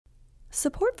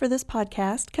Support for this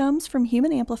podcast comes from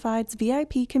Human Amplified's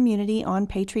VIP community on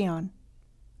Patreon.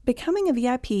 Becoming a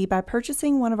VIP by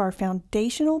purchasing one of our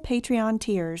foundational Patreon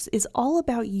tiers is all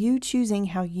about you choosing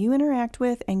how you interact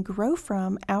with and grow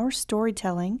from our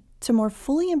storytelling to more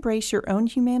fully embrace your own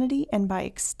humanity and, by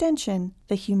extension,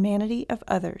 the humanity of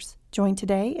others. Join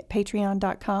today at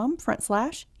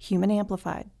patreon.com/Human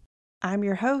Amplified. I'm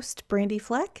your host, Brandy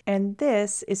Fleck, and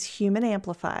this is Human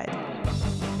Amplified.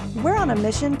 We're on a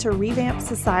mission to revamp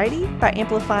society by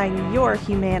amplifying your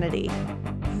humanity.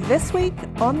 This week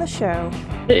on the show...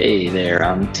 Hey there,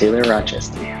 I'm Taylor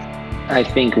Rochestie. I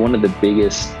think one of the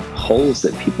biggest holes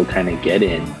that people kind of get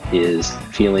in is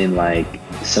feeling like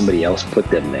somebody else put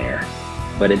them there.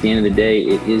 But at the end of the day,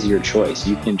 it is your choice.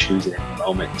 You can choose at any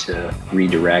moment to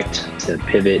redirect, to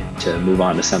pivot, to move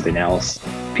on to something else.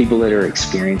 People that are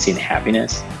experiencing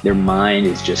happiness, their mind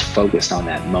is just focused on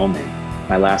that moment.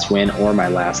 My last win or my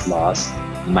last loss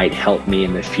might help me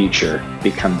in the future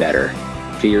become better.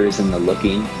 Fear is in the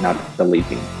looking, not the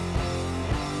leaping.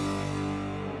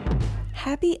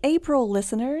 Happy April,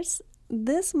 listeners!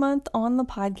 This month on the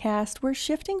podcast, we're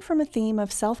shifting from a theme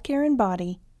of self-care and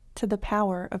body to the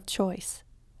power of choice.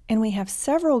 And we have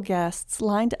several guests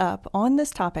lined up on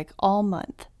this topic all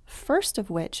month. First of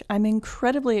which, I'm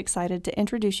incredibly excited to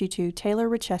introduce you to Taylor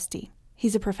Rochestie.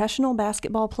 He's a professional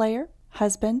basketball player,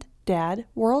 husband, dad,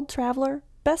 world traveler,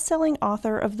 best-selling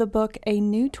author of the book A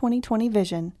New 2020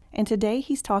 Vision, and today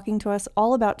he's talking to us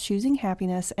all about choosing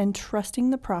happiness and trusting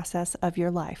the process of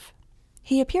your life.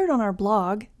 He appeared on our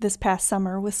blog this past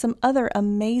summer with some other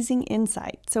amazing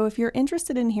insight, so if you're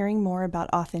interested in hearing more about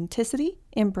authenticity,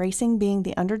 embracing being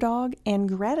the underdog, and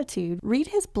gratitude, read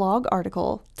his blog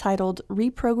article titled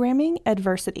Reprogramming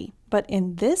Adversity. But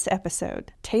in this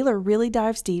episode, Taylor really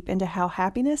dives deep into how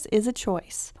happiness is a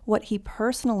choice, what he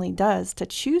personally does to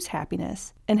choose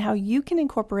happiness, and how you can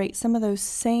incorporate some of those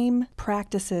same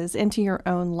practices into your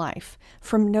own life,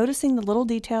 from noticing the little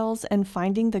details and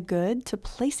finding the good to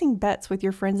placing bets with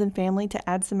your friends and family to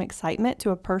add some excitement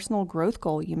to a personal growth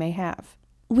goal you may have.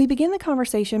 We begin the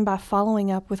conversation by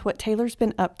following up with what Taylor's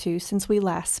been up to since we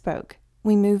last spoke.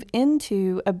 We move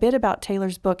into a bit about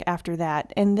Taylor's book after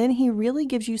that, and then he really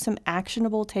gives you some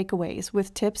actionable takeaways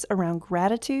with tips around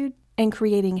gratitude and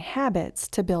creating habits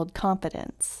to build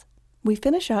confidence. We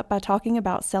finish up by talking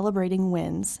about celebrating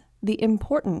wins, the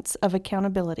importance of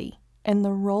accountability, and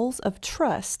the roles of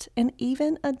trust and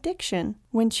even addiction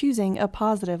when choosing a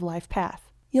positive life path.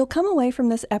 You'll come away from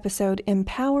this episode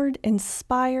empowered,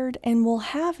 inspired, and will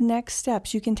have next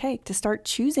steps you can take to start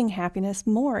choosing happiness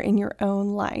more in your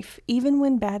own life, even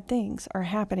when bad things are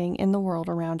happening in the world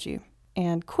around you.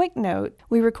 And quick note,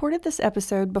 we recorded this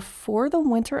episode before the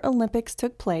Winter Olympics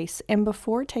took place and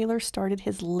before Taylor started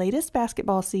his latest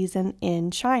basketball season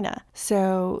in China.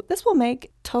 So this will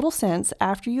make total sense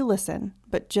after you listen,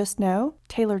 but just know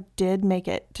Taylor did make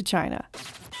it to China.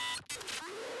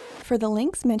 For the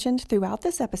links mentioned throughout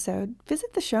this episode,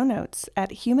 visit the show notes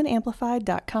at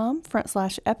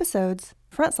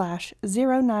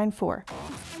humanamplified.com/episodes/094.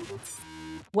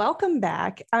 Welcome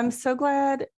back. I'm so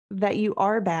glad that you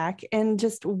are back. And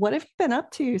just what have you been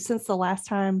up to since the last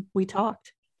time we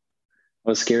talked?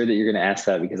 I was scared that you're going to ask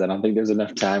that because I don't think there's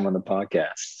enough time on the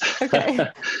podcast. Okay.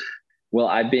 Well,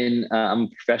 I'm a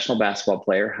professional basketball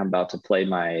player. I'm about to play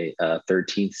my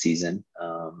 13th season.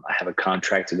 I have a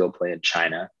contract to go play in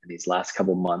China, and these last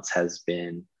couple months have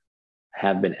been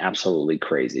absolutely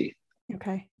crazy.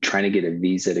 Okay. Trying to get a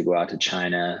visa to go out to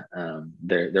China.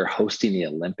 They're hosting the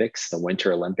Olympics, the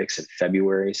Winter Olympics in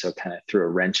February, so kind of threw a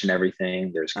wrench in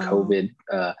everything. There's COVID,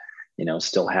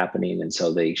 still happening, and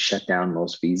so they shut down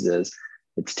most visas.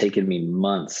 It's taken me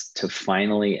months to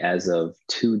finally, as of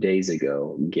 2 days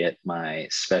ago, get my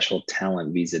special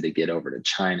talent visa to get over to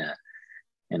China.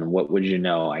 And what would you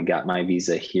know? I got my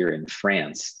visa here in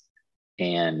France,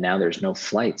 and now there's no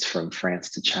flights from France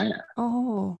to China.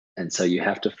 Oh. And so you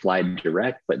have to fly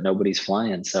direct, but nobody's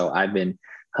flying. So I've been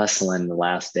hustling the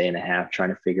last day and a half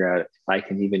trying to figure out if I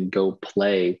can even go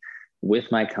play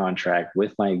with my contract,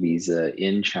 with my visa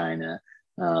in China.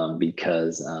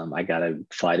 Because I got to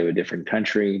fly to a different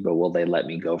country, but will they let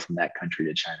me go from that country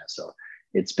to China? So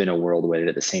it's been a whirlwind.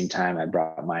 At the same time, I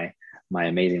brought my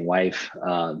amazing wife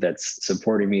that's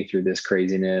supporting me through this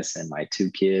craziness, and my 2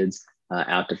 kids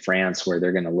out to France, where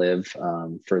they're going to live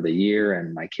for the year.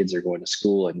 And my kids are going to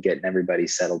school and getting everybody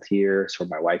settled here. It's where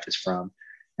my wife is from.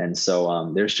 And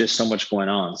so there's just so much going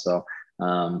on. So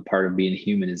part of being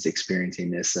human is experiencing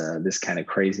this kind of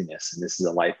craziness. And this is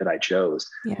a life that I chose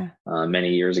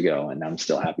many years ago. And I'm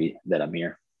still happy that I'm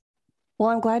here. Well,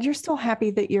 I'm glad you're still happy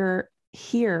that you're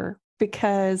here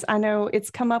because I know it's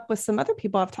come up with some other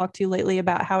people I've talked to lately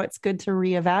about how it's good to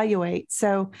reevaluate.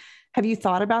 So have you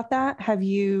thought about that? Have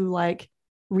you like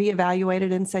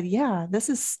reevaluated and said, yeah, this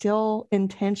is still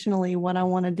intentionally what I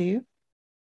want to do?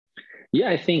 Yeah,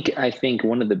 I think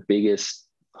one of the biggest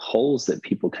holes that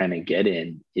people kind of get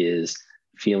in is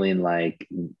feeling like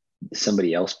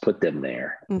somebody else put them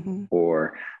there, Mm-hmm.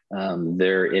 or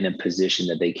they're in a position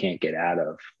that they can't get out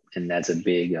of, and that's a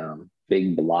big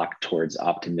block towards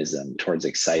optimism, towards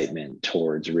excitement,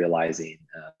 towards realizing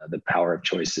the power of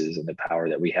choices and the power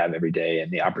that we have every day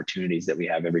and the opportunities that we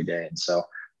have every day. And so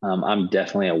I'm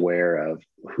definitely aware of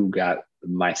who got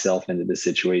myself into this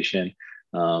situation.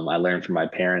 I learned from my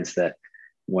parents that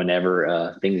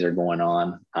whenever things are going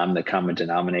on, I'm the common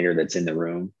denominator that's in the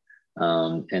room.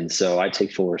 And so I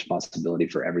take full responsibility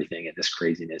for everything. And this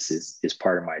craziness is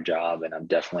part of my job. And I'm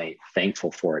definitely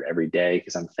thankful for it every day,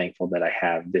 because I'm thankful that I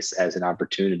have this as an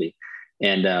opportunity.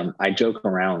 And I joke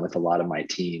around with a lot of my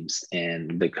teams,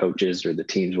 and the coaches or the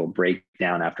teams will break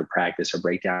down after practice or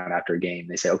break down after a game.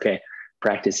 They say, okay,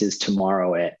 practice is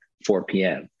tomorrow at 4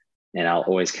 p.m. And I'll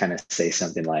always kind of say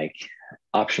something like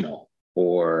optional,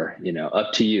 or,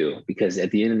 up to you, because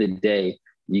at the end of the day,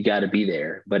 you got to be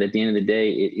there. But at the end of the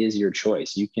day, it is your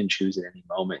choice. You can choose at any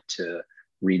moment to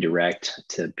redirect,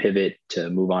 to pivot, to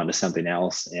move on to something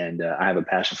else. And I have a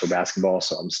passion for basketball,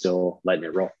 so I'm still letting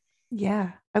it roll.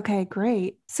 Yeah. Okay,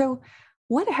 great. So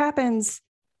what happens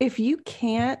if you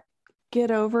can't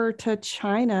get over to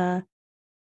China,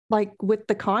 like with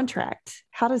the contract?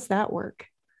 How does that work?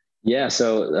 Yeah,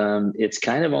 so it's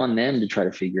kind of on them to try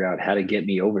to figure out how to get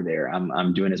me over there.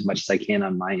 I'm doing as much as I can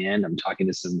on my end. I'm talking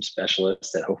to some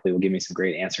specialists that hopefully will give me some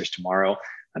great answers tomorrow.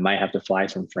 I might have to fly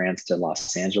from France to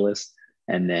Los Angeles,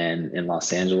 and then in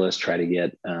Los Angeles try to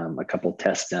get a couple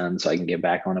tests done so I can get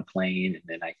back on a plane, and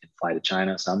then I can fly to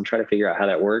China. So I'm trying to figure out how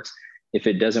that works. If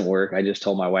it doesn't work, I just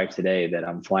told my wife today that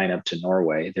I'm flying up to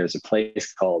Norway. There's a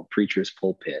place called Preacher's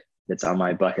Pulpit that's on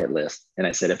my bucket list. And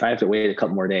I said, if I have to wait a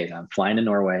couple more days, I'm flying to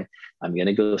Norway. I'm going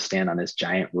to go stand on this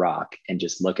giant rock and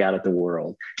just look out at the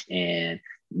world and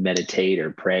meditate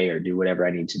or pray or do whatever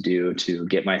I need to do to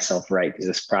get myself right. Because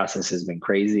this process has been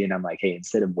crazy. And I'm like, hey,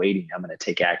 instead of waiting, I'm going to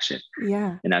take action.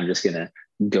 Yeah. And I'm just going to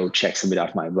go check something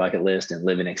off my bucket list and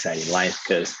live an exciting life,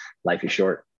 because life is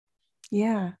short.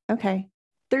 Yeah. Okay.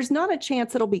 There's not a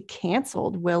chance it'll be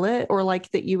canceled, will it? Or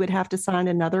like that you would have to sign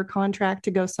another contract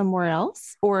to go somewhere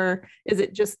else? Or is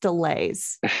it just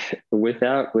delays?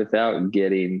 Without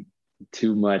getting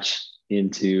too much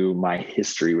into my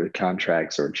history with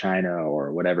contracts or China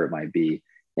or whatever it might be,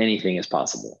 anything is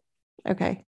possible.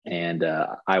 Okay. And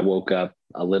I woke up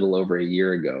a little over a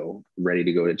year ago ready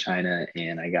to go to China,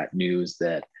 and I got news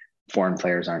that foreign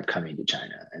players aren't coming to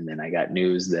China. And then I got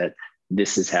news that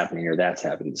this is happening or that's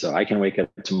happening. So I can wake up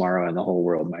tomorrow and the whole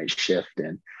world might shift,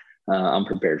 and I'm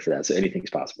prepared for that. So anything's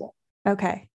possible.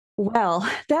 Okay. Well,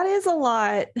 that is a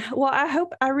lot. Well,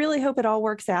 I really hope it all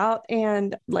works out.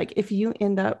 And like, if you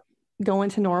end up going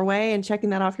to Norway and checking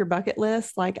that off your bucket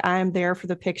list, like I'm there for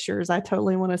the pictures. I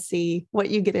totally want to see what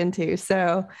you get into.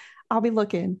 So I'll be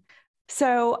looking.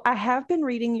 So I have been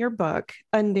reading your book,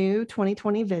 A New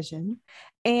 2020 Vision,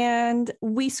 and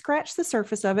we scratched the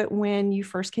surface of it when you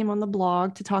first came on the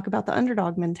blog to talk about the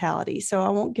underdog mentality. So I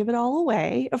won't give it all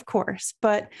away, of course,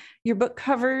 but your book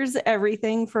covers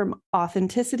everything from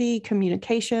authenticity,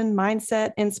 communication,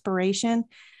 mindset, inspiration.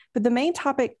 But the main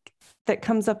topic that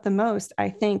comes up the most, I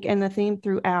think, and the theme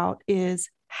throughout is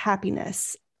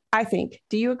happiness. I think.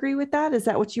 Do you agree with that? Is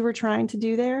that what you were trying to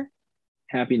do there?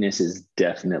 Happiness is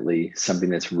definitely something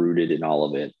that's rooted in all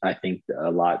of it. I think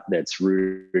a lot that's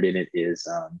rooted in it is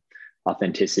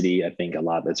authenticity. I think a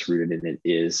lot that's rooted in it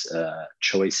is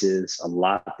choices. A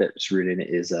lot that's rooted in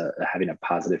it is having a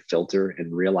positive filter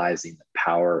and realizing the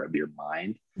power of your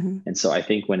mind. Mm-hmm. And so I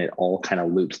think when it all kind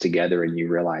of loops together and you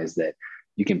realize that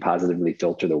you can positively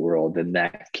filter the world, then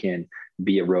that can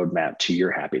be a roadmap to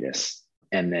your happiness.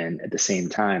 And then at the same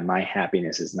time, my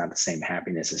happiness is not the same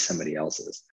happiness as somebody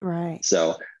else's. Right.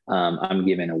 So I'm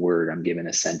given a word, I'm given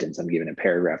a sentence, I'm given a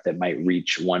paragraph that might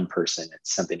reach one person, and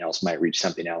something else might reach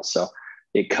something else. So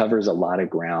it covers a lot of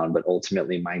ground, but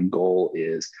ultimately my goal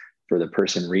is for the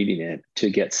person reading it to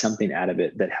get something out of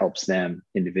it that helps them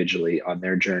individually on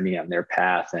their journey, on their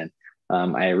path. And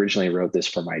I originally wrote this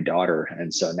for my daughter.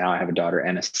 And so now I have a daughter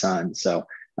and a son. So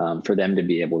for them to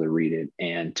be able to read it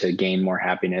and to gain more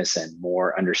happiness and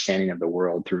more understanding of the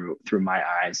world through my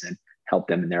eyes and help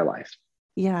them in their life.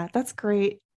 Yeah, that's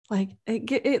great. Like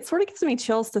it sort of gives me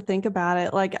chills to think about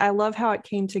it. Like I love how it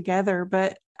came together,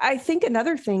 but I think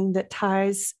another thing that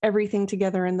ties everything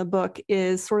together in the book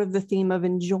is sort of the theme of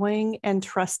enjoying and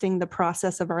trusting the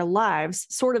process of our lives,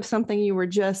 sort of something you were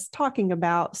just talking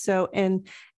about. So, and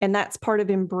that's part of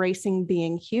embracing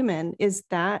being human.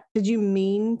 Did you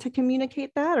mean to communicate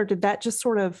that, or did that just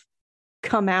sort of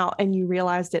come out and you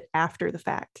realized it after the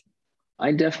fact?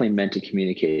 I definitely meant to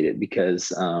communicate it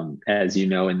because, as you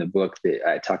know, in the book, that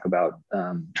I talk about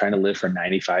trying to live for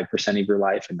 95% of your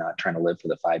life and not trying to live for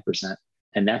the 5%.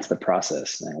 And that's the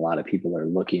process. And a lot of people are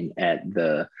looking at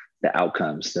the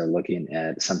outcomes. They're looking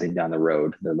at something down the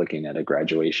road. They're looking at a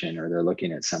graduation, or they're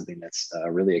looking at something that's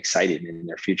really exciting in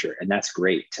their future. And that's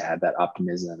great to have that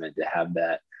optimism and to have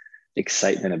that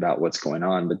excitement about what's going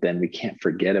on. But then we can't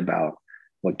forget about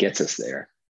what gets us there.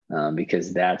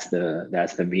 Because that's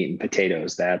the meat and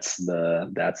potatoes. That's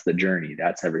the journey.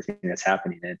 That's everything that's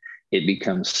happening. And it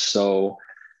becomes so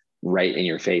right in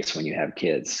your face when you have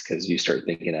kids, because you start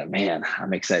thinking of, man,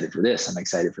 I'm excited for this, I'm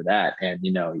excited for that. And,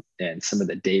 and some of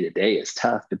the day to day is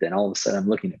tough, but then all of a sudden I'm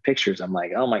looking at pictures. I'm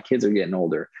like, oh, my kids are getting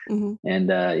older. Mm-hmm.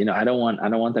 And, I don't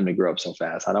want them to grow up so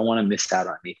fast. I don't want to miss out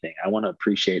on anything. I want to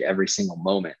appreciate every single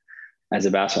moment. As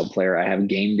a basketball player, I have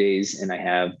game days and I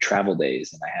have travel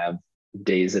days and I have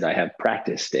days that I have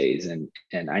practice days.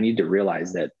 And I need to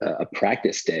realize that a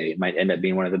practice day might end up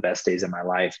being one of the best days of my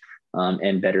life,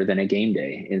 and better than a game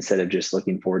day, instead of just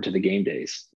looking forward to the game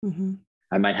days. Mm-hmm.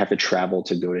 I might have to travel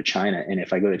to go to China. And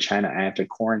if I go to China, I have to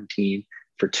quarantine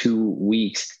for 2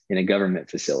 weeks in a government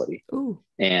facility. Ooh.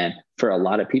 And for a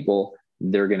lot of people,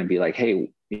 they're going to be like,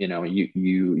 hey, you're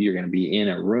going to be in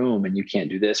a room and you can't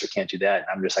do this or can't do that. And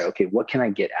I'm just like, okay, what can I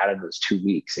get out of those 2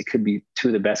 weeks? It could be 2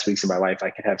 of the best weeks of my life. I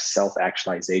could have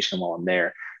self-actualization while I'm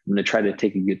there. I'm going to try to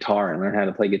take a guitar and learn how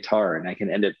to play guitar. And I can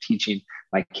end up teaching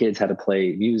my kids how to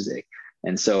play music.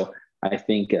 And so I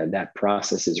think that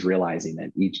process is realizing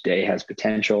that each day has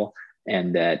potential,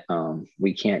 and that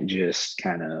we can't just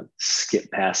kind of skip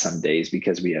past some days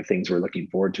because we have things we're looking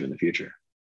forward to in the future.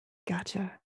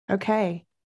 Gotcha. Okay.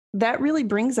 That really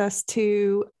brings us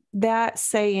to that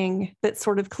saying that's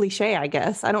sort of cliche, I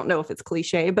guess. I don't know if it's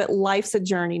cliche, but life's a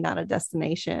journey, not a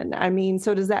destination. I mean,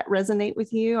 so does that resonate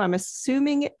with you? I'm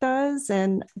assuming it does.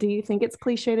 And do you think it's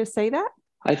cliche to say that?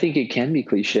 I think it can be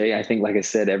cliche. I think, like I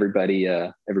said, everybody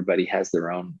has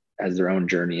their own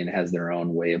journey and has their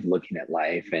own way of looking at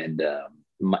life. And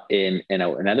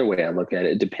another way I look at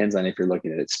it, it depends on if you're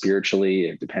looking at it spiritually.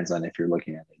 It depends on if you're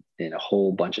looking at it in a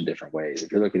whole bunch of different ways.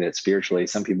 If you're looking at it spiritually,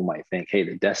 some people might think, hey,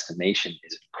 the destination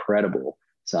is incredible,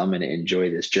 so I'm going to enjoy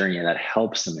this journey, and that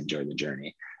helps them enjoy the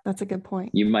journey. That's a good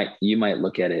point. You might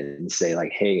look at it and say,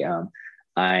 like, hey,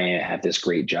 I have this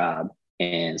great job,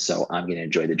 and so I'm going to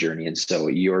enjoy the journey. And so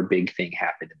your big thing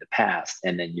happened in the past,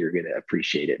 and then you're going to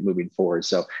appreciate it moving forward.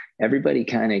 So everybody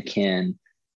kind of can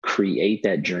create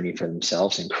that journey for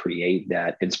themselves and create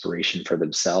that inspiration for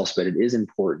themselves. But it is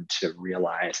important to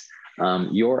realize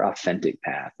your authentic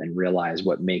path and realize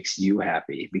what makes you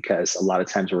happy, because a lot of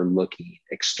times we're looking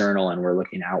external and we're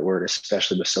looking outward,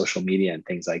 especially with social media and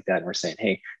things like that. And we're saying,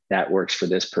 hey, that works for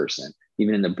this person.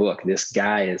 Even in the book, this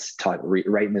guy is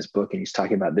writing this book and he's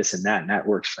talking about this and that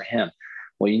works for him.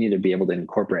 Well, you need to be able to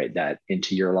incorporate that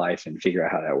into your life and figure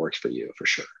out how that works for you, for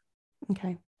sure.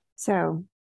 Okay. So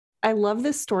I love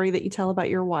this story that you tell about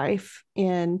your wife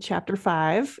in chapter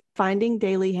 5, Finding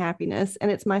Daily Happiness.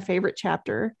 And it's my favorite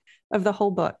chapter of the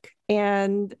whole book.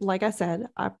 And like I said,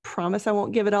 I promise I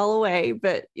won't give it all away,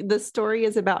 but the story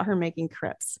is about her making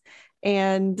crepes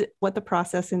and what the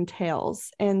process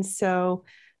entails. And so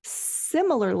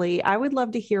similarly, I would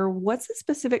love to hear, what's a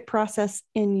specific process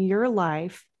in your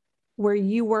life where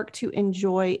you work to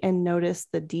enjoy and notice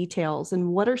the details?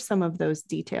 And what are some of those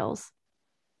details?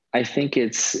 I think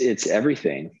it's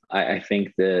everything. I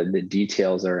think the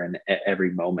details are in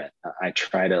every moment. I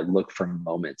try to look for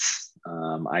moments.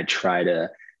 I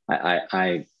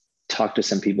talk to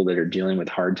some people that are dealing with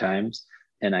hard times,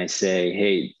 and I say,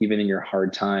 hey, even in your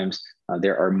hard times,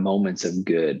 there are moments of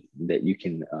good that you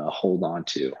can hold on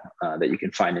to, that you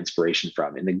can find inspiration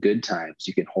from. In the good times,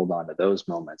 you can hold on to those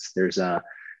moments.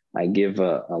 I give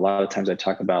a lot of times I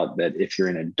talk about that if you're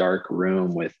in a dark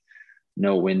room with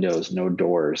no windows, no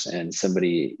doors, and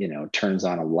somebody, turns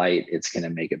on a light, it's going to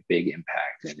make a big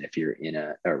impact. And if you're in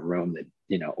a room that,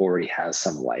 already has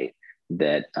some light,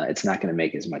 that it's not going to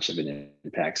make as much of an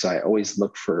impact. So I always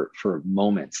look for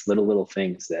moments, little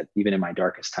things that even in my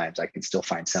darkest times, I can still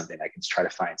find something. I can try to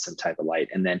find some type of light.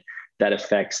 And then that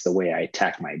affects the way I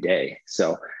attack my day.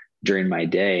 So during my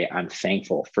day, I'm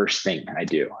thankful. First thing I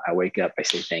do, I wake up, I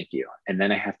say thank you. And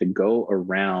then I have to go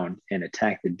around and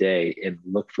attack the day and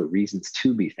look for reasons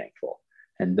to be thankful.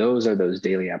 And those are those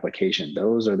daily applications.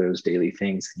 Those are those daily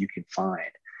things that you can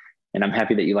find. And I'm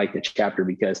happy that you like the chapter,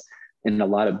 because in a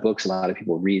lot of books, a lot of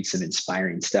people read some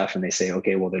inspiring stuff and they say,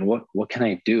 okay, well then what can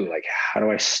I do? Like, how do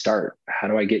I start? How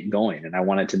do I get going? And I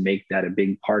wanted to make that a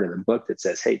big part of the book that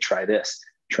says, hey, try this,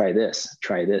 try this,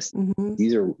 try this. Mm-hmm.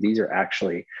 These are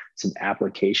actually some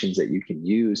applications that you can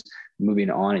use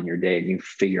moving on in your day, and you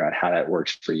figure out how that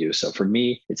works for you. So for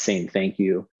me, it's saying thank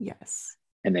you. Yes.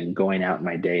 And then going out in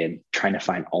my day and trying to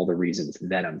find all the reasons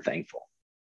that I'm thankful.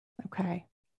 Okay.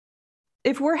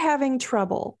 If we're having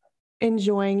trouble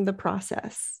enjoying the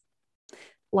process,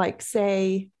 like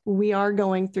say we are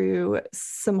going through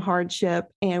some hardship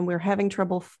and we're having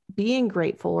trouble being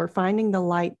grateful or finding the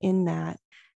light in that,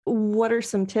 what are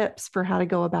some tips for how to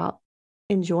go about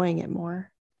enjoying it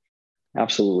more?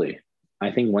 Absolutely.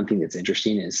 I think one thing that's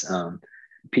interesting is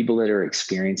people that are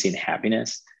experiencing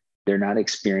happiness, they're not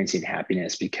experiencing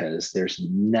happiness because there's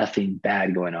nothing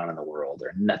bad going on in the world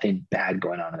or nothing bad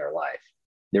going on in their life.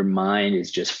 Their mind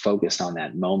is just focused on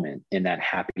that moment, in that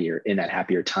happier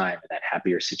time, in that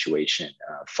happier situation,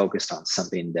 focused on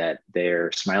something that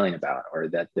they're smiling about or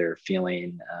that they're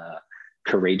feeling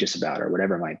courageous about or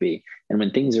whatever it might be. And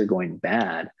when things are going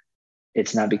bad,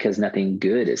 it's not because nothing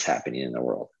good is happening in the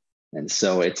world. And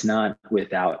so it's not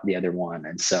without the other one.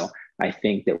 And so I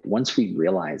think that once we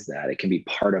realize that, it can be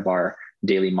part of our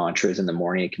daily mantras in the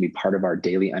morning. It can be part of our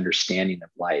daily understanding of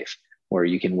life, where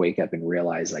you can wake up and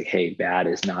realize like, hey, bad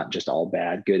is not just all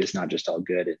bad. Good is not just all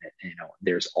good. And,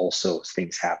 there's also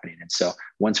things happening. And so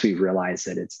once we realize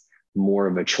that it's more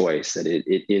of a choice, that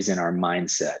it is in our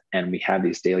mindset, and we have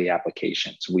these daily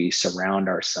applications, we surround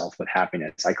ourselves with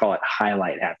happiness. I call it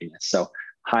highlight happiness. So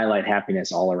highlight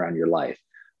happiness all around your life,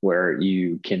 where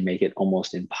you can make it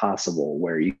almost impossible,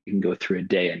 where you can go through a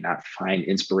day and not find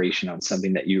inspiration on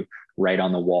something that you write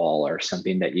on the wall or some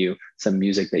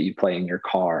music that you play in your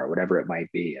car or whatever it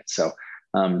might be. And so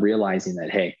realizing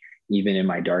that, hey, even in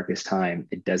my darkest time,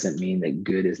 it doesn't mean that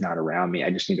good is not around me.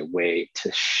 I just need a way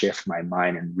to shift my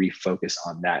mind and refocus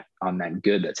on that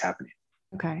good that's happening.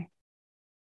 Okay.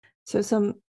 So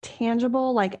some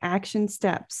tangible like action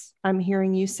steps I'm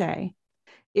hearing you say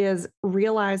is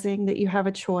realizing that you have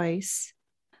a choice,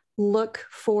 look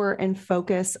for and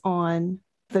focus on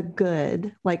the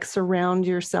good, like surround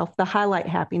yourself. The highlight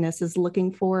happiness is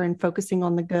looking for and focusing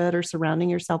on the good, or surrounding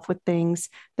yourself with things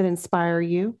that inspire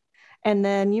you. And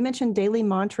then you mentioned daily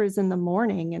mantras in the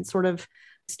morning and sort of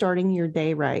starting your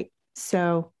day right.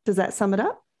 So does that sum it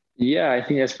up? Yeah, I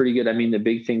think that's pretty good. I mean, the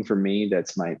big thing for me,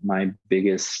 that's my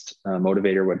biggest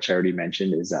motivator, which I already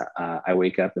mentioned, is that I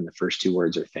wake up and the first two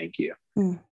words are thank you.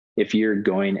 If you're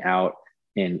going out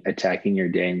and attacking your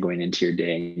day and going into your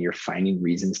day and you're finding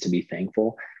reasons to be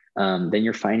thankful, then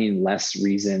you're finding less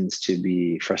reasons to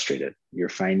be frustrated. You're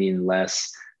finding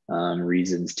less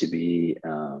reasons to be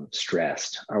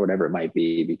stressed or whatever it might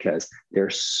be, because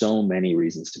there's so many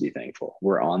reasons to be thankful.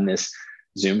 We're on this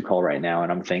Zoom call right now,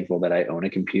 and I'm thankful that I own a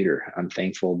computer. I'm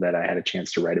thankful that I had a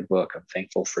chance to write a book. I'm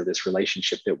thankful for this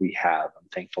relationship that we have. I'm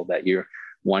thankful that you're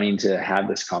wanting to have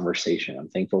this conversation. I'm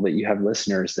thankful that you have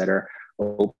listeners that are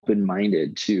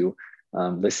open-minded to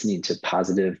listening to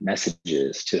positive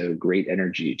messages, to great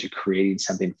energy, to creating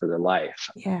something for their life.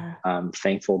 Yeah. I'm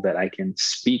thankful that I can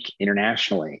speak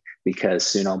internationally, because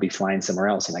soon I'll be flying somewhere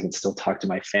else and I can still talk to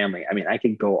my family. I mean, I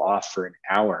could go off for an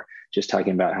hour just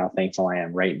talking about how thankful I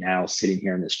am right now, sitting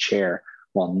here in this chair,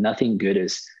 while nothing good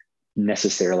is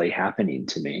necessarily happening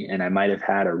to me. And I might have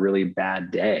had a really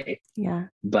bad day. Yeah.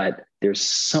 But there's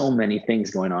so many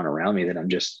things going on around me that I'm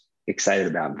just excited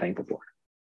about and thankful for.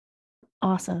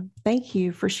 Awesome. Thank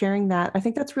you for sharing that. I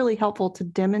think that's really helpful to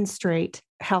demonstrate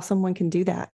how someone can do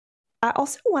that. I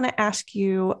also want to ask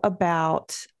you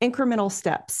about incremental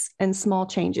steps and small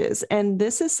changes. And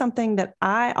this is something that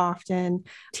I often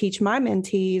teach my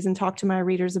mentees and talk to my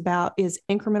readers about, is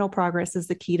incremental progress is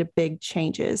the key to big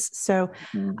changes. So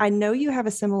I know you have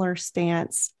a similar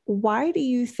stance. Why do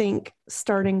you think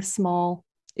starting small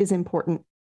is important?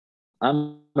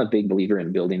 I'm a big believer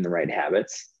in building the right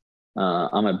habits.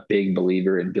 I'm a big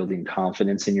believer in building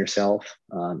confidence in yourself.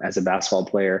 As a basketball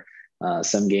player,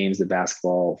 some games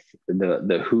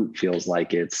the hoop feels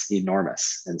like it's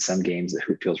enormous, and some games the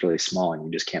hoop feels really small and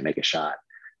you just can't make a shot.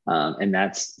 And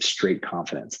that's straight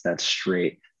confidence. That's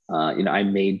straight. I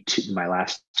made my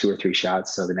last 2 or 3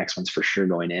 shots, so the next one's for sure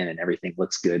going in, and everything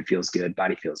looks good, feels good,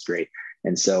 body feels great.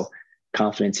 And so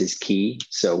confidence is key.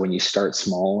 So when you start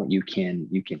small, you can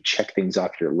check things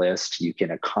off your list. You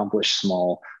can accomplish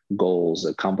small goals,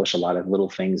 accomplish a lot of little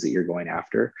things that you're going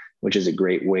after, which is a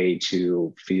great way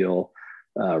to feel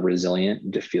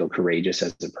resilient, to feel courageous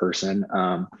as a person.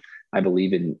 I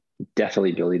believe in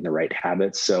definitely building the right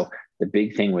habits. So the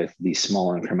big thing with these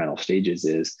small incremental stages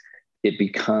is it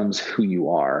becomes who you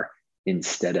are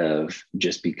instead of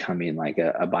just becoming like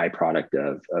a byproduct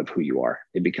of who you are.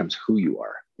 It becomes who you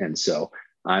are. And so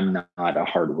I'm not a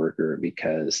hard worker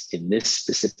because in this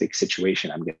specific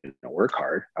situation, I'm going to work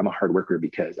hard. I'm a hard worker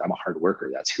because I'm a hard worker.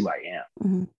 That's who I am.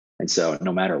 Mm-hmm. And so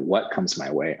no matter what comes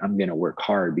my way, I'm going to work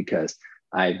hard because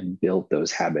I've built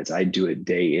those habits. I do it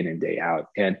day in and day out.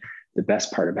 And the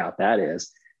best part about that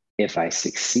is if I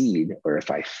succeed or if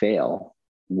I fail,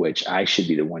 which I should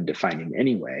be the one defining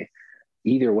anyway,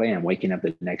 either way, I'm waking up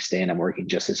the next day and I'm working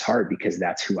just as hard because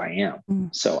that's who I am. Mm-hmm.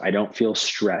 So I don't feel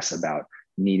stress about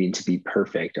needing to be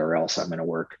perfect or else I'm going to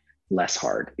work less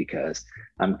hard because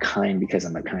I'm kind because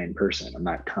I'm a kind person. I'm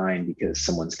not kind because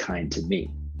someone's kind to me.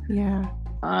 Yeah.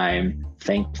 I'm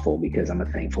thankful because I'm a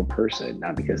thankful person,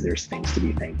 not because there's things to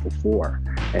be thankful for.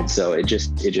 And so it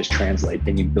just translates,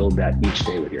 and you build that each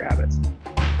day with your habits.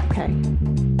 Okay.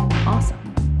 Awesome.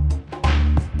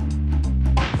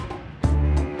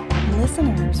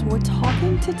 Listeners, we're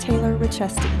talking to Taylor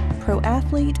Rochestie, pro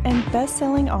athlete and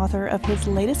best-selling author of his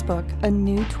latest book, A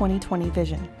New 2020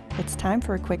 Vision. It's time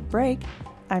for a quick break.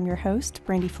 I'm your host,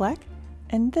 Brandy Fleck,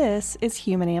 and this is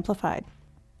Human Amplified.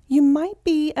 You might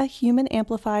be a Human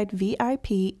Amplified VIP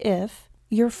if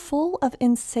you're full of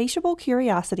insatiable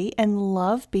curiosity and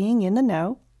love being in the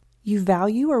know, you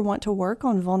value or want to work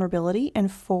on vulnerability and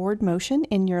forward motion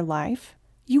in your life,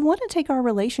 you want to take our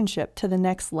relationship to the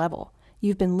next level.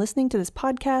 You've been listening to this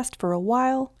podcast for a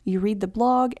while, you read the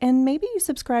blog, and maybe you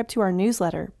subscribe to our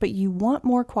newsletter, but you want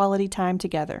more quality time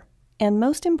together. And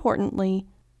most importantly,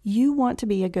 you want to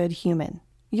be a good human.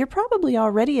 You're probably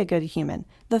already a good human.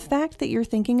 The fact that you're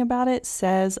thinking about it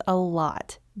says a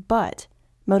lot, but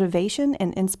motivation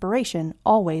and inspiration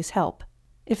always help.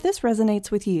 If this resonates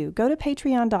with you, go to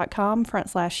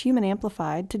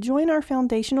patreon.com/humanamplified to join our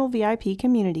foundational VIP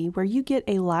community where you get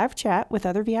a live chat with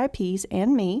other VIPs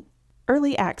and me,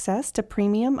 early access to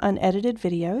premium unedited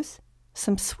videos,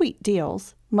 some sweet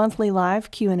deals, monthly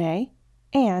live Q&A,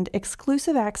 and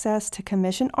exclusive access to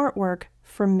commission artwork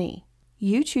from me.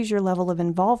 You choose your level of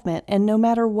involvement, and no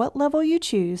matter what level you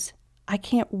choose, I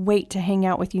can't wait to hang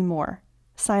out with you more.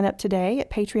 Sign up today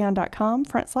at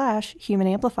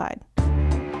patreon.com/humanamplified.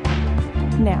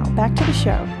 Now, back to the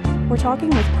show. We're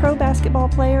talking with pro basketball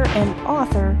player and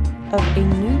author of A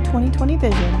New 2020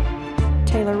 Vision,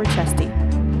 Taylor Rochestie.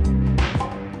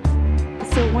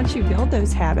 So once you build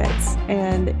those habits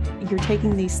and you're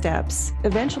taking these steps,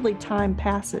 eventually time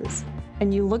passes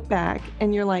and you look back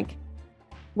and you're like,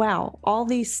 wow, all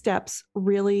these steps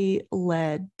really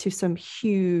led to some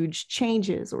huge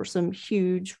changes or some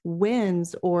huge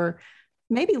wins or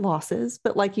maybe losses.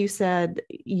 But like you said,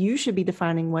 you should be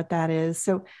defining what that is.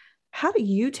 So how do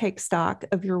you take stock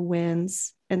of your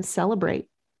wins and celebrate?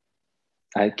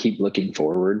 I keep looking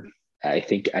forward. I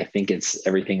think it's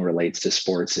everything relates to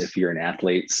sports if you're an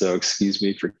athlete. So excuse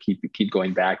me for keep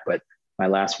going back, but my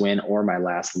last win or my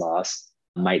last loss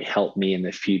might help me in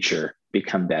the future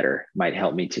become better, might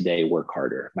help me today work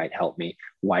harder, might help me.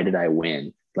 Why did I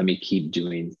win? Let me keep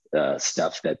doing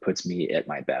stuff that puts me at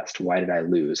my best. Why did I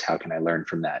lose? How can I learn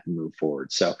from that and move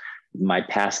forward? So my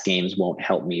past games won't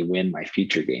help me win my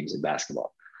future games in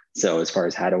basketball. So as far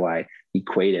as how do I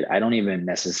equate it, I don't even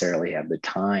necessarily have the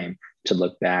time to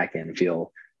look back and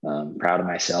feel proud of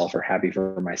myself or happy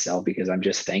for myself because I'm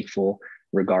just thankful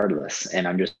regardless. And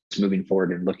I'm just moving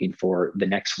forward and looking for the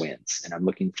next wins. And I'm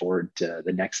looking forward to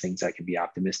the next things I can be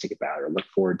optimistic about or look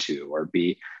forward to or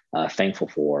be thankful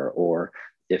for. Or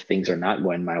if things are not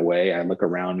going my way, I look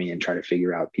around me and try to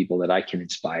figure out people that I can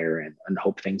inspire and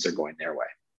hope things are going their way.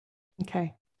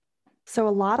 Okay. So a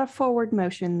lot of forward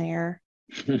motion there.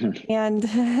 And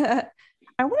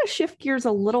I want to shift gears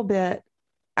a little bit.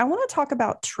 I want to talk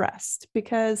about trust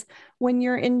because when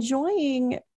you're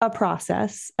enjoying a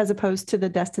process as opposed to the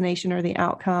destination or the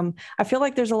outcome, I feel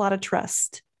like there's a lot of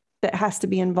trust that has to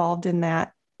be involved in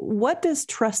that. What does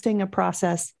trusting a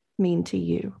process mean to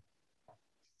you?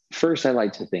 First, I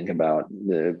like to think about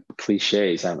the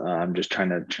cliches. I'm just trying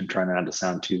not to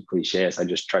sound too cliches. I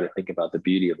just try to think about the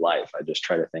beauty of life. I just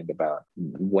try to think about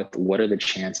what are the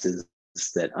chances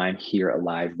that I'm here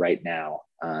alive right now,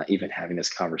 even having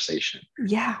this conversation.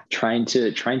 Yeah. Trying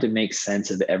to make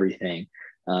sense of everything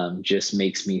just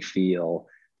makes me feel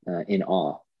in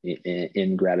awe,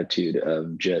 in gratitude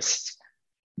of just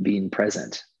being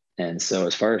present. And so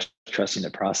as far as trusting the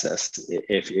process,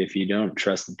 if you don't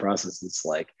trust the process, it's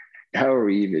like, how are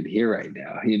we even here right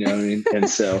now? You know what I mean? And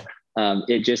so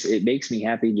it makes me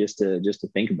happy just to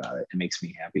think about it. It makes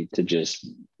me happy to just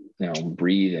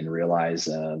breathe and realize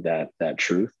that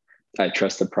truth. I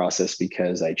trust the process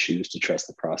because I choose to trust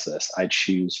the process. I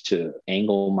choose to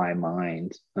angle my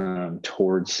mind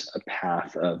towards a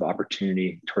path of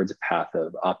opportunity, towards a path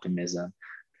of optimism.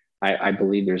 I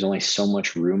believe there's only so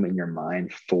much room in your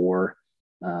mind for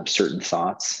certain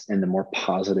thoughts. And the more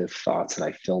positive thoughts that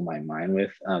I fill my mind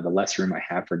with, the less room I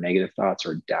have for negative thoughts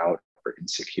or doubt or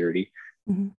insecurity.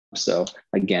 Mm-hmm. So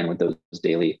again, with those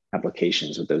daily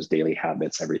applications, with those daily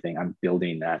habits, everything, I'm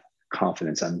building that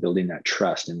confidence. I'm building that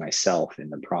trust in myself, in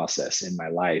the process, in my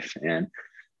life. And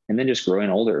then just growing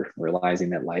older, realizing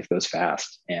that life goes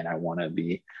fast and I want to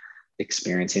be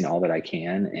experiencing all that I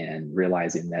can and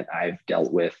realizing that I've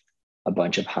dealt with a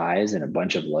bunch of highs and a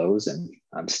bunch of lows, and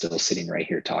I'm still sitting right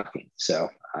here talking. So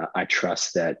I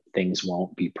trust that things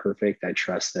won't be perfect. I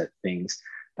trust that things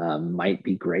might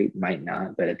be great, might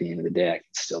not, but at the end of the day, I can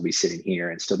still be sitting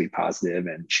here and still be positive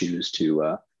and choose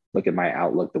to look at my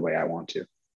outlook the way I want to.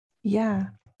 Yeah.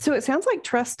 So it sounds like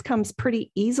trust comes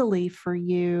pretty easily for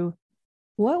you.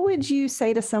 What would you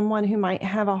say to someone who might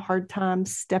have a hard time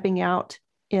stepping out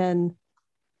in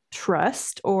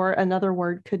trust, or another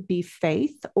word could be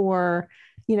faith, or,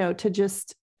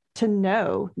 to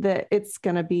know that it's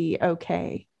going to be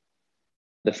okay?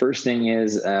 The first thing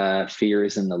is fear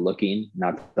is in the looking,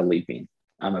 not the leaping.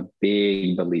 I'm a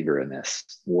big believer in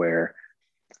this, where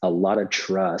a lot of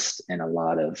trust and a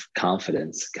lot of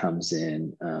confidence comes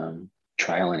in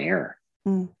trial and error.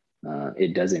 Mm.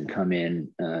 It doesn't come in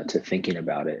to thinking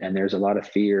about it. And there's a lot of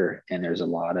fear and there's a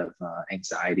lot of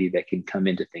anxiety that can come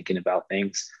into thinking about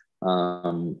things.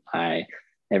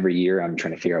 Every year I'm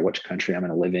trying to figure out which country I'm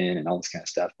going to live in and all this kind of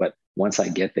stuff. But once I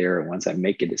get there and once I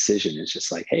make a decision, it's just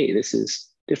like, hey, this is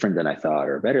different than I thought,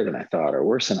 or better than I thought, or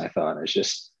worse than I thought. And it's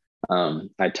just,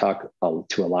 I talk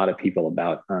to a lot of people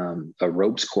about a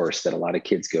ropes course that a lot of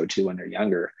kids go to when they're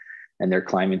younger, and they're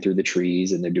climbing through the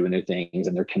trees and they're doing their things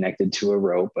and they're connected to a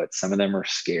rope, but some of them are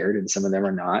scared and some of them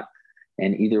are not.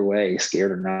 And either way,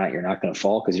 scared or not, you're not going to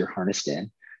fall because you're harnessed in.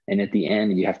 And at the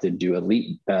end, you have to do a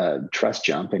leap, trust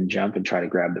jump and try to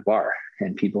grab the bar.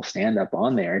 And people stand up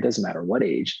on there, it doesn't matter what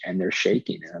age, and they're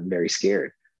shaking and I'm very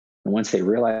scared. And once they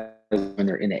realize when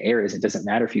they're in the air is it doesn't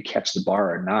matter if you catch the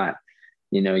bar or not,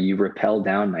 you rappel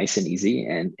down nice and easy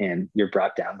and you're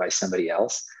brought down by somebody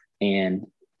else. And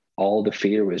all the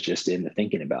fear was just in the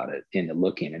thinking about it, in the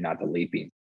looking and not the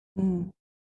leaping. Mm.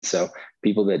 So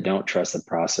people that don't trust the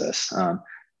process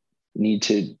need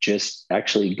to just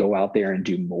actually go out there and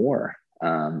do more,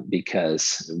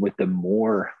 because with the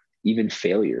more even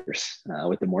failures,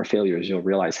 you'll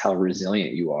realize how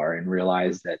resilient you are and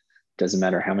realize that it doesn't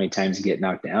matter how many times you get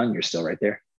knocked down, you're still right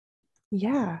there.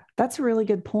 Yeah, that's a really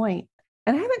good point.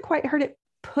 And I haven't quite heard it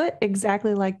put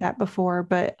exactly like that before,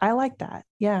 but I like that.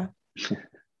 Yeah.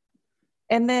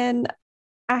 And then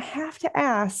I have to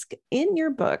ask, in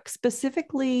your book,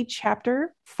 specifically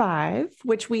chapter 5,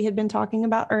 which we had been talking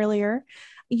about earlier,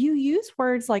 you use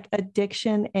words like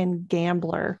addiction and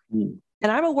gambler. Mm.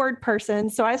 And I'm a word person,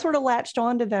 so I sort of latched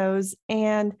onto those.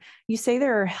 And you say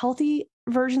there are healthy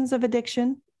versions of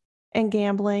addiction and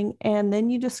gambling. And then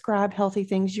you describe healthy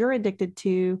things you're addicted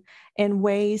to and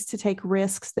ways to take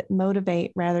risks that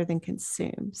motivate rather than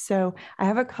consume. So I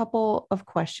have a couple of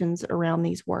questions around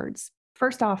these words.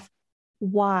 First off,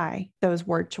 why those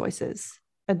word choices,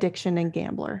 addiction and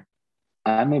gambler?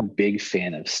 I'm a big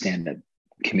fan of stand-up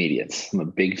comedians. I'm a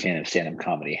big fan of stand-up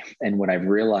comedy. And what I've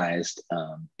realized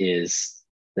is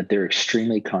that they're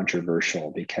extremely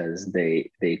controversial because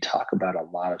they talk about a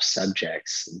lot of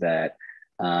subjects that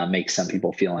make some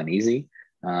people feel uneasy,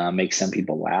 make some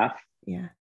people laugh. Yeah.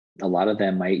 A lot of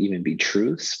them might even be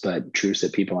truths, but truths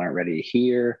that people aren't ready to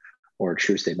hear, or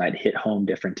truths that might hit home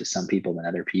different to some people than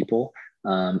other people.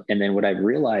 And then what I've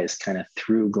realized kind of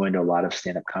through going to a lot of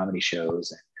stand-up comedy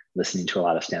shows and listening to a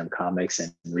lot of stand-up comics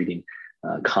and reading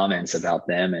comments about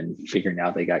them and figuring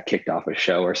out they got kicked off a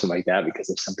show or something like that because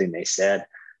of something they said,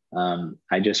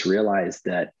 I just realized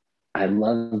that I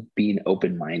love being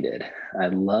open-minded. I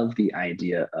love the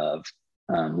idea of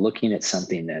looking at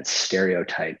something that's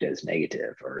stereotyped as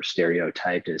negative or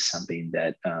stereotyped as something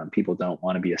that people don't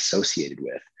want to be associated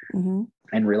with. Mm-hmm.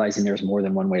 And realizing there's more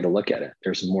than one way to look at it.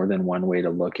 There's more than one way to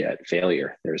look at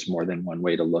failure. There's more than one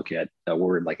way to look at a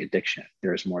word like addiction.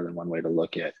 There's more than one way to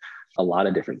look at a lot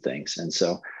of different things. And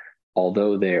so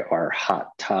although there are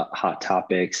hot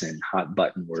topics and hot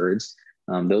button words,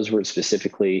 those words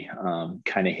specifically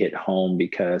kind of hit home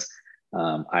because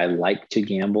I like to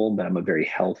gamble, but I'm a very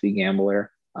healthy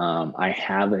gambler. I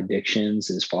have addictions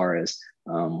as far as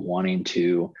wanting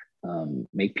to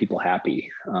make people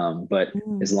happy. But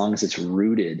as long as it's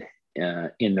rooted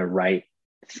in the right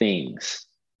things,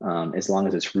 as long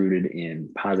as it's rooted in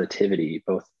positivity,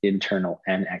 both internal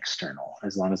and external,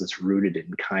 as long as it's rooted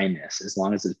in kindness, as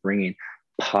long as it's bringing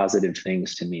positive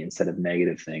things to me instead of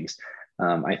negative things,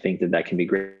 I think that that can be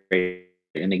great.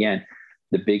 And again,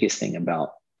 the biggest thing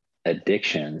about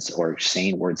addictions or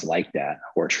saying words like that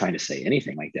or trying to say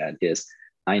anything like that is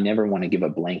I never want to give a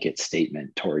blanket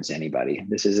statement towards anybody.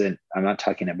 I'm not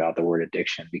talking about the word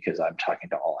addiction because I'm talking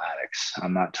to all addicts.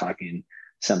 I'm not talking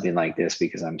something like this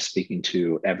because I'm speaking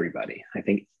to everybody. I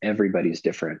think everybody's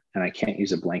different and I can't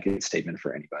use a blanket statement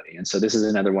for anybody. And so this is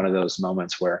another one of those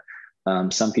moments where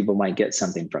some people might get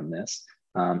something from this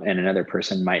and another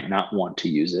person might not want to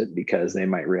use it because they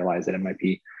might realize that it might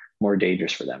be more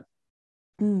dangerous for them.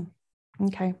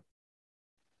 Okay.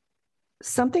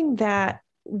 Something that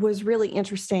was really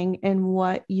interesting in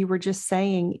what you were just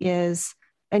saying is,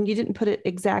 and you didn't put it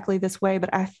exactly this way,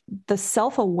 but the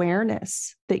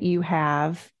self-awareness that you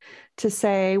have to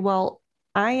say, well,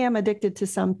 I am addicted to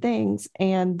some things,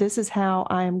 and this is how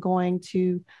I am going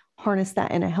to harness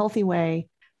that in a healthy way.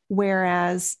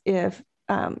 Whereas if,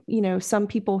 some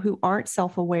people who aren't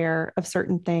self-aware of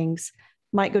certain things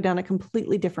might go down a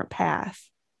completely different path.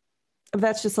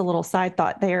 That's just a little side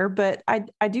thought there. But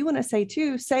I do want to say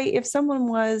too, say if someone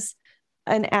was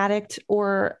an addict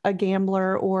or a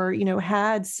gambler or,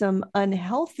 had some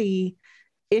unhealthy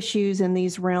issues in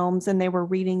these realms and they were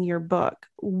reading your book,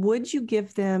 would you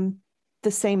give them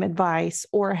the same advice,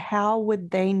 or how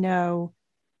would they know,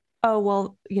 oh,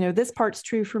 well, this part's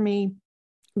true for me,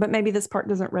 but maybe this part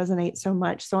doesn't resonate so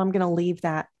much, so I'm going to leave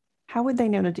that? How would they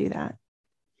know to do that?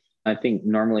 I think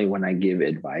normally when I give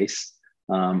advice,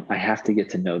 I have to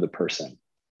get to know the person.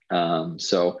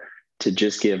 So to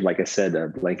just give, like I said, a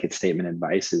blanket statement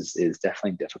advice is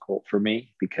definitely difficult for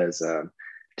me because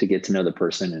to get to know the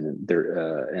person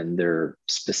and their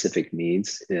specific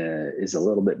needs is a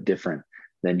little bit different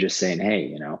than just saying,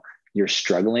 hey, you're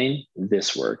struggling,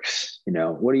 this works.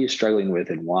 What are you struggling with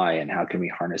and why, and how can we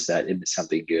harness that into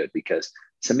something good? Because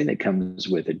something that comes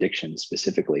with addiction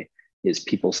specifically is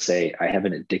people say, I have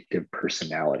an addictive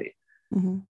personality.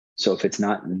 Mm-hmm. So if it's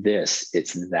not this,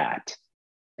 it's that.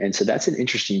 And so that's an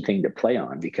interesting thing to play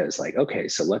on because okay,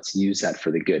 so let's use that for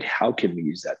the good. How can we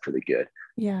use that for the good?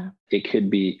 Yeah. It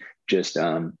could be just,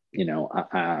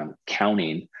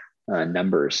 counting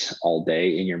numbers all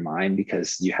day in your mind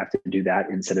because you have to do that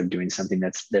instead of doing something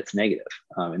that's negative.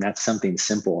 And that's something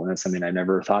simple. And that's something I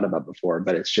never thought about before,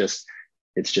 but it's just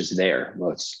there.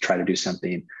 Let's try to do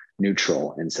something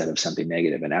neutral instead of something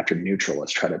negative. And after neutral,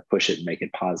 let's try to push it and make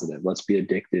it positive. Let's be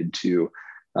addicted to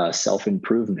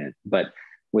self-improvement, but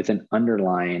with an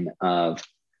underline of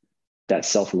that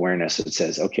self-awareness that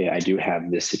says, okay, I do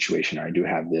have this situation, or I do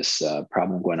have this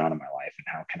problem going on in my life, and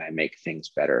how can I make things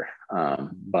better?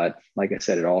 But like I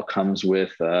said, it all comes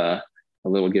with a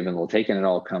little give and a little take, and it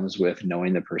all comes with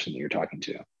knowing the person that you're talking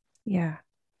to. Yeah.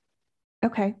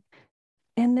 Okay.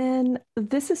 And then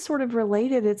this is sort of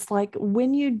related. It's like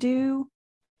when you do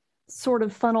sort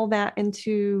of funnel that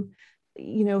into,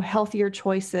 healthier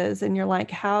choices, and you're like,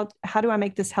 how do I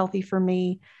make this healthy for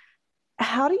me?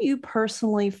 How do you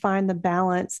personally find the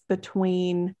balance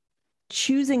between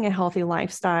choosing a healthy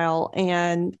lifestyle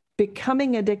and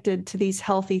becoming addicted to these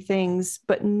healthy things,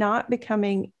 but not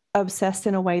becoming obsessed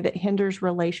in a way that hinders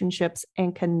relationships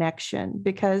and connection?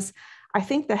 Because I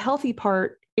think the healthy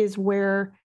part is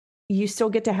where you still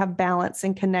get to have balance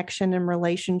and connection and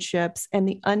relationships, and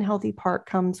the unhealthy part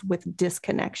comes with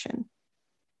disconnection.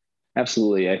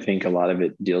 Absolutely. I think a lot of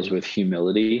it deals with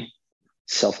humility.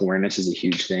 Self-awareness is a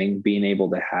huge thing. Being able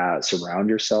to surround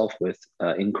yourself with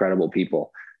incredible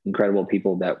people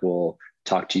that will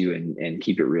talk to you and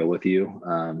keep it real with you,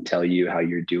 tell you how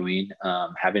you're doing,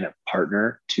 having a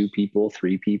partner, 2 people,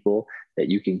 3 people that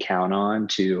you can count on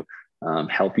to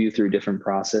help you through different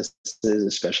processes,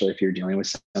 especially if you're dealing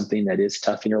with something that is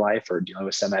tough in your life or dealing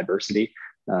with some adversity,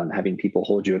 having people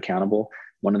hold you accountable.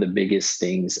 One of the biggest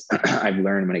things I've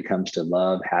learned when it comes to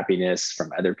love, happiness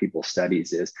from other people's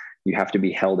studies is you have to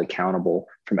be held accountable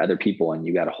from other people, and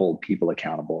you got to hold people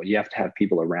accountable. You have to have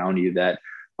people around you that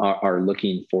are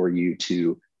looking for you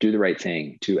to do the right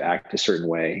thing, to act a certain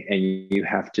way. And you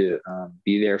have to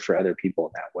be there for other people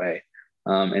in that way.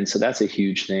 And so that's a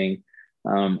huge thing.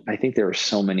 I think there are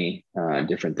so many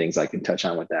different things I can touch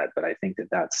on with that, but I think that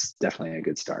that's definitely a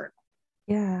good start.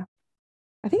 Yeah.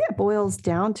 I think it boils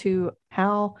down to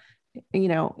how,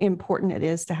 important it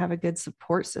is to have a good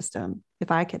support system,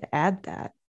 if I could add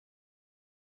that.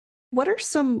 What are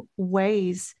some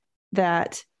ways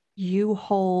that you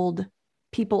hold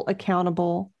people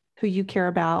accountable who you care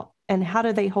about, and how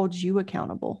do they hold you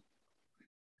accountable?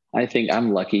 I think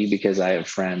I'm lucky because I have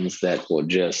friends that will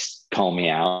just call me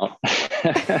out.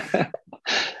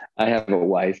 I have a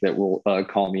wife that will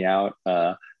call me out.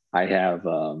 I have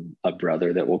a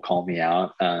brother that will call me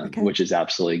out, Okay. which is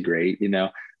absolutely great.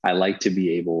 I like to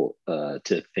be able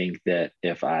to think that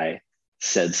if I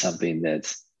said something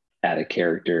that's out of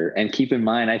character, and keep in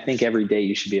mind, I think every day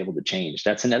you should be able to change.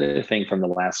 That's another thing from the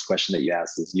last question that you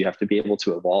asked is you have to be able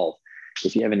to evolve.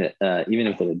 If you have even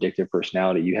if an addictive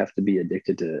personality, you have to be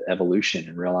addicted to evolution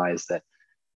and realize that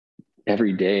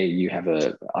every day you have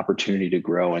an opportunity to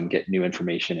grow and get new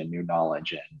information and new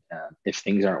knowledge. And if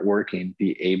things aren't working,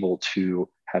 be able to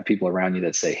have people around you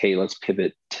that say, hey, let's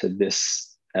pivot to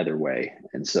this other way.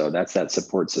 And so that's that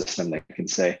support system that can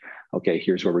say, okay,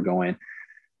 here's where we're going.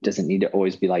 Doesn't need to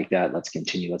always be like that. Let's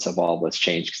continue, let's evolve, let's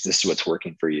change because this is what's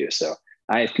working for you. So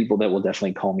I have people that will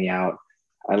definitely call me out.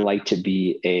 I like to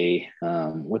be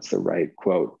what's the right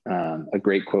quote? A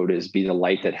great quote is be the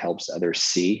light that helps others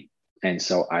see. And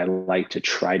so I like to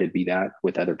try to be that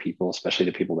with other people, especially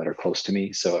the people that are close to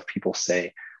me. So if people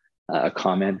say a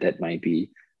comment that might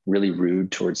be really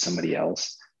rude towards somebody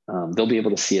else, they'll be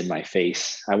able to see in my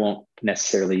face. I won't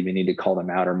necessarily even need to call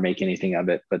them out or make anything of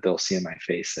it, but they'll see in my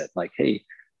face that like, hey,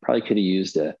 probably could have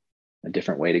used a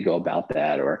different way to go about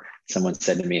that. Or someone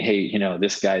said to me, hey,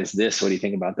 this guy's this, what do you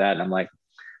think about that? And I'm like,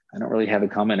 I don't really have a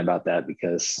comment about that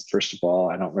because first of all,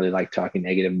 I don't really like talking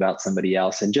negative about somebody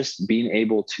else, and just being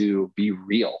able to be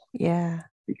real. Yeah.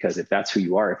 Because if that's who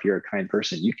you are, if you're a kind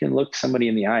person, you can look somebody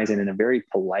in the eyes and in a very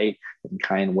polite and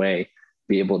kind way,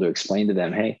 be able to explain to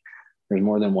them, hey, there's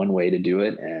more than one way to do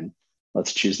it. And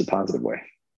let's choose the positive way.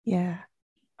 Yeah.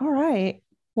 All right.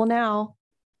 Well, now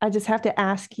I just have to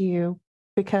ask you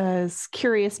because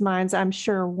curious minds, I'm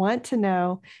sure, want to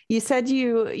know. You said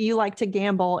you like to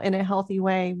gamble in a healthy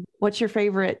way. What's your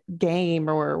favorite game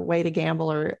or way to gamble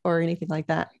or anything like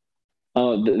that?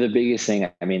 Oh, the biggest thing,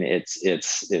 I mean,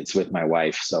 it's with my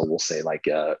wife. So we'll say like,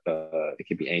 it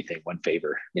could be anything, one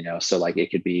favor, so like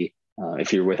it could be,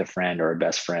 if you're with a friend or a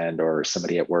best friend or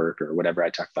somebody at work or whatever. I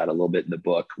talk about a little bit in the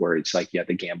book where it's like, you have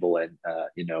to gamble and,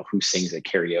 who sings at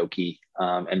karaoke.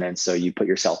 And then, so you put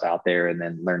yourself out there and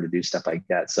then learn to do stuff like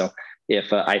that. So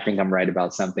if I think I'm right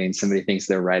about something, somebody thinks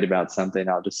they're right about something,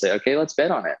 I'll just say, okay, let's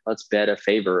bet on it. Let's bet a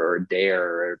favor or a dare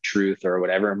or a truth or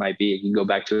whatever it might be. You can go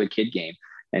back to a kid game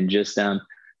and just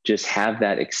have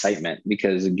that excitement,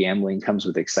 because gambling comes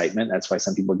with excitement. That's why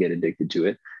some people get addicted to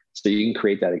it. So you can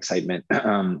create that excitement,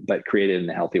 but create it in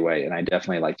a healthy way. And I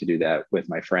definitely like to do that with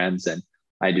my friends. And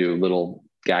I do little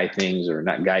guy things, or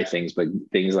not guy things, but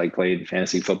things like playing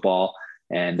fantasy football.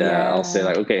 And I'll say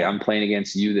like, okay, I'm playing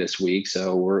against you this week.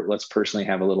 So let's personally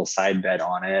have a little side bet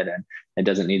on it. And it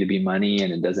doesn't need to be money,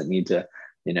 and it doesn't need to,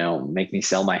 make me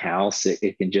sell my house.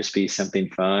 It can just be something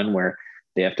fun where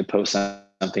they have to post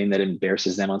something that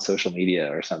embarrasses them on social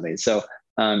media or something. So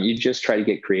you just try to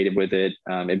get creative with it.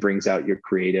 It brings out your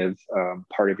creative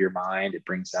part of your mind. It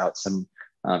brings out some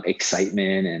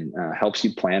excitement and helps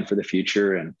you plan for the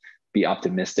future and be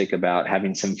optimistic about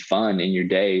having some fun in your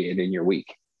day and in your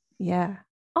week. Yeah.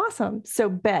 Awesome. So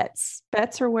bets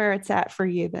are where it's at for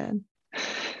you then.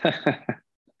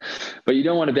 But you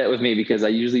don't want to bet with me, because I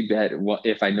usually bet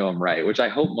if I know I'm right, which I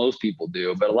hope most people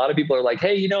do. But a lot of people are like,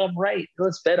 hey, I'm right.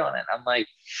 Let's bet on it. I'm like,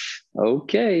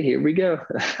 okay, here we go.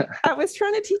 I was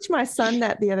trying to teach my son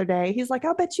that the other day. He's like,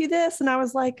 I'll bet you this. And I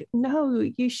was like, no,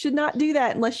 you should not do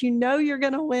that unless you know you're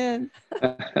going to win.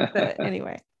 But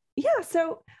anyway, yeah.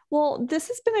 So, well, this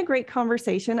has been a great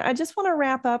conversation. I just want to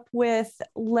wrap up with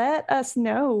let us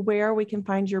know where we can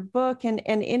find your book and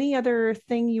any other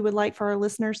thing you would like for our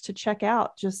listeners to check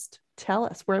out. Just tell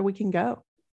us where we can go.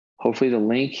 Hopefully the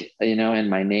link, and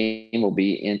my name will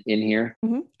be in here.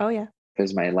 Mm-hmm. Oh, yeah.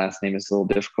 Because my last name is a little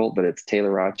difficult, but it's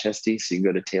Taylor Rochestie. So you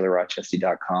can go to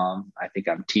taylorrochestie.com. I think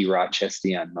I'm T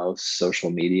Rochestie on most social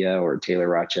media, or Taylor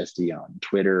Rochestie on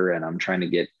Twitter. And I'm trying to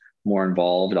get more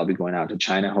involved. I'll be going out to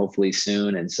China hopefully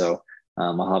soon. And so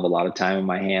I'll have a lot of time in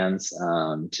my hands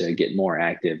to get more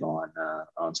active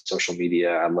on social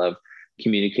media. I love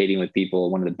communicating with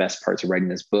people. One of the best parts of writing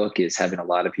this book is having a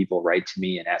lot of people write to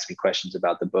me and ask me questions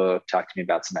about the book, talk to me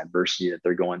about some adversity that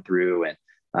they're going through. And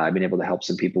I've been able to help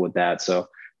some people with that. So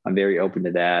I'm very open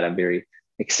to that. I'm very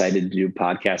excited to do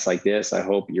podcasts like this. I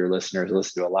hope your listeners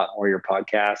listen to a lot more of your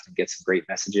podcast and get some great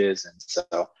messages. And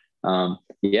so,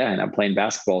 and I'm playing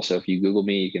basketball. So if you Google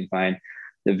me, you can find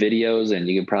the videos and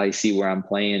you can probably see where I'm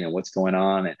playing and what's going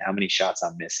on and how many shots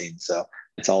I'm missing. So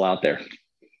it's all out there.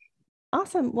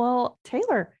 Awesome. Well,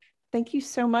 Taylor, thank you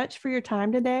so much for your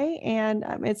time today. And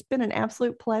it's been an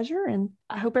absolute pleasure. And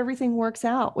I hope everything works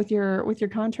out with your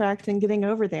contract and getting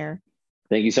over there.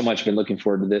 Thank you so much. Been looking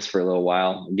forward to this for a little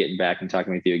while, getting back and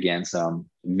talking with you again. So I'm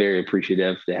very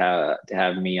appreciative to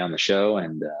have me on the show.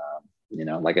 And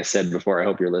like I said before, I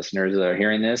hope your listeners are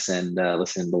hearing this and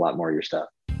listening to a lot more of your stuff.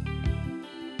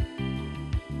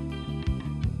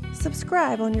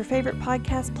 Subscribe on your favorite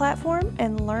podcast platform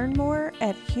and learn more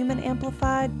at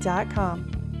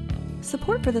humanamplified.com.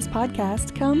 Support for this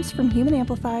podcast comes from Human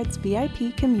Amplified's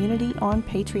VIP community on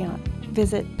Patreon.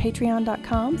 Visit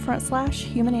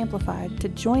patreon.com/humanamplified to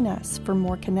join us for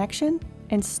more connection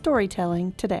and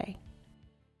storytelling today.